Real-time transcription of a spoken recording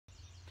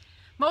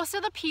Most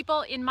of the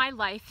people in my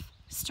life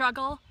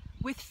struggle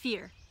with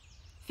fear.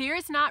 Fear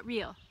is not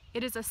real.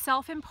 It is a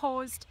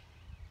self-imposed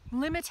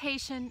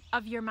limitation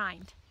of your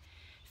mind.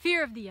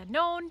 Fear of the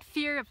unknown,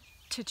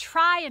 to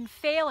try and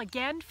fail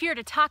again, fear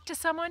to talk to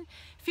someone,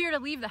 fear to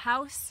leave the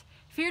house,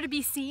 fear to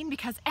be seen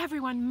because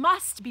everyone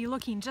must be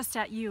looking just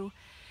at you,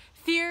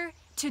 fear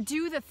to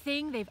do the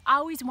thing they've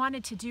always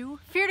wanted to do,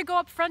 fear to go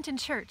up front in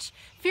church,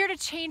 fear to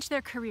change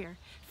their career,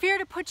 fear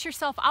to put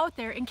yourself out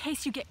there in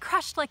case you get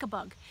crushed like a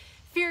bug,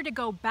 fear to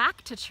go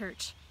back to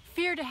church,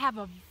 fear to have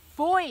a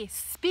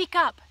voice, speak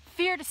up,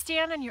 fear to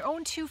stand on your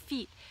own 2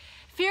 feet,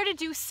 fear to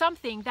do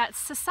something that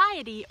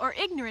society or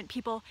ignorant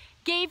people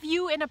gave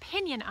you an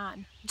opinion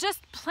on.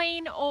 Just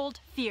plain old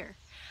fear.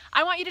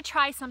 I want you to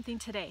try something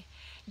today.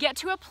 Get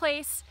to a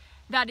place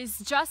that is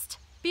just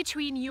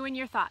between you and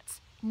your thoughts.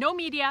 No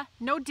media,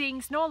 no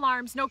dings, no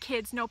alarms, no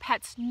kids, no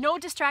pets, no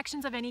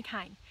distractions of any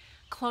kind.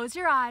 Close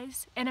your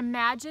eyes and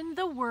imagine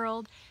the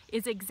world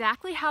is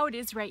exactly how it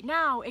is right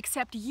now,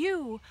 except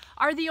you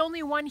are the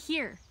only one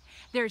here.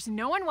 There's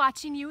no one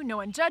watching you, no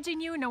one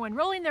judging you, no one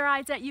rolling their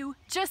eyes at you,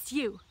 just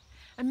you.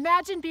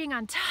 Imagine being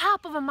on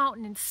top of a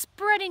mountain and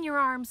spreading your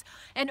arms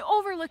and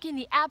overlooking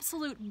the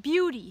absolute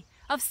beauty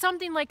of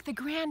something like the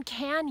Grand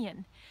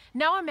Canyon.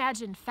 Now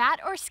imagine fat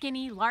or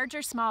skinny, large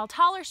or small,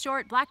 tall or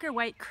short, black or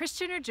white,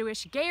 Christian or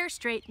Jewish, gay or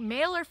straight,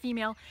 male or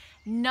female.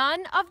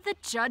 None of the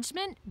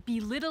judgment,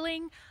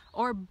 belittling,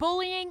 or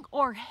bullying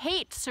or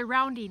hate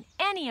surrounding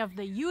any of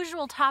the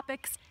usual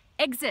topics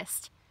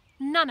exist.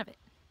 None of it.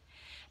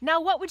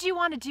 Now what would you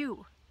want to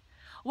do?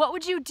 What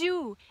would you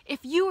do if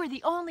you were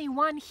the only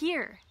one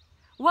here?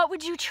 What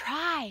would you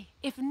try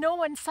if no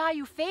one saw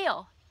you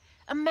fail?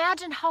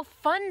 Imagine how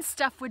fun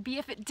stuff would be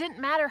if it didn't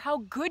matter how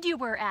good you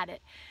were at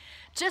it.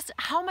 Just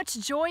how much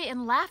joy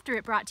and laughter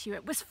it brought to you.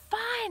 It was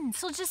fun,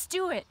 so just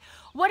do it.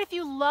 What if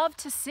you love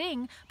to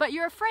sing, but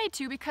you're afraid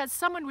to because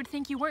someone would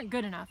think you weren't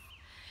good enough?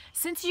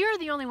 Since you're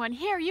the only one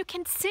here, you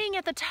can sing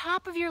at the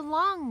top of your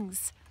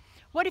lungs.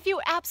 What if you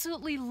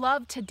absolutely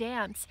love to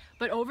dance,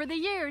 but over the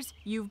years,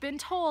 you've been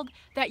told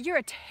that you're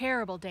a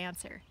terrible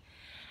dancer?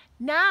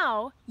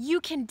 Now you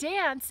can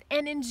dance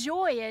and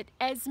enjoy it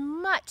as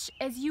much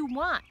as you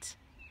want.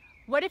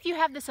 What if you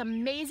have this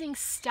amazing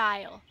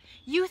style?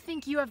 You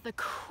think you have the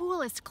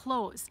coolest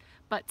clothes,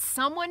 but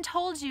someone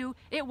told you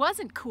it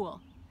wasn't cool.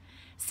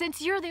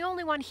 Since you're the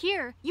only one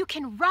here, you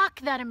can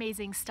rock that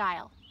amazing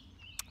style.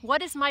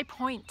 What is my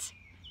point?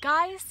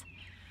 Guys,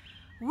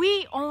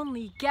 we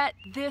only get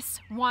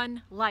this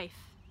one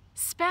life.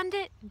 Spend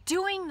it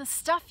doing the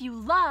stuff you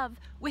love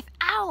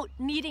without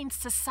needing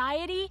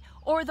society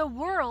or the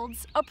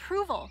world's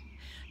approval.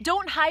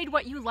 Don't hide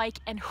what you like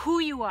and who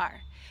you are.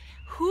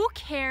 Who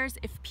cares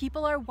if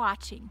people are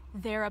watching?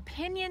 Their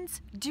opinions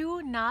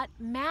do not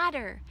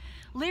matter.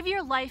 Live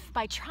your life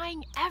by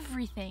trying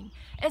everything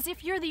as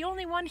if you're the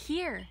only one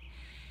here.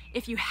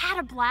 If you had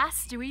a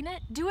blast doing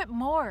it, do it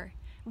more.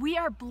 We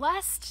are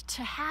blessed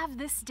to have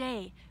this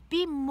day.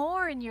 Be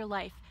more in your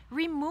life.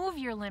 Remove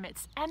your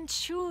limits and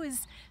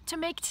choose to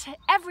make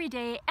every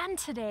day and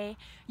today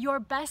your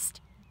best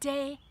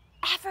day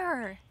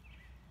ever.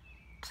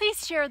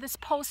 Please share this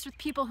post with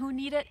people who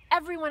need it.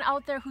 Everyone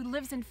out there who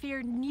lives in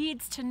fear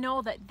needs to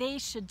know that they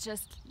should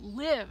just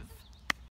live.